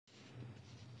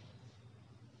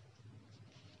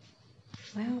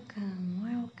Welcome,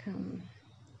 welcome.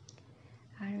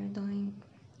 Are you doing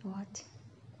what?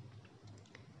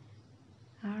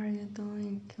 Are you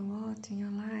doing what in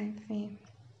your life?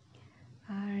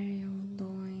 Are you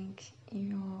doing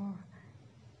your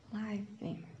life?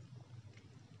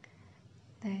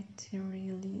 That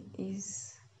really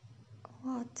is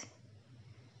what?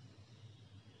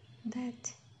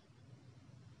 That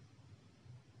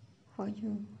for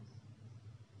you.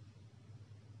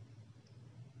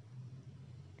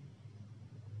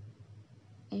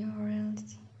 Your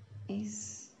reality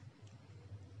is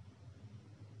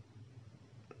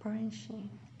branching.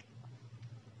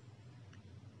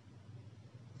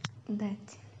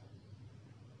 That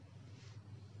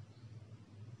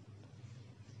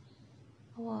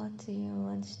what you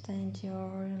understand your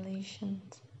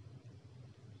relations,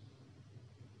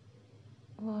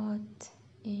 what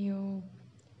you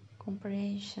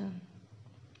comprehension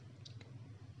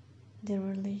the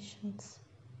relations,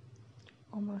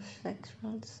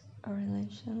 homosexual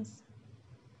relations,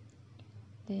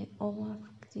 the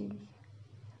homoafective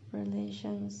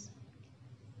relations,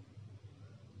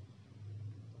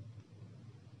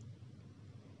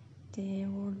 the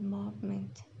world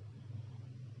movement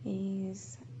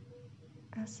is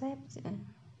accepting,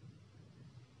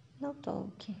 no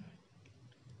talking,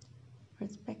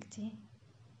 respecting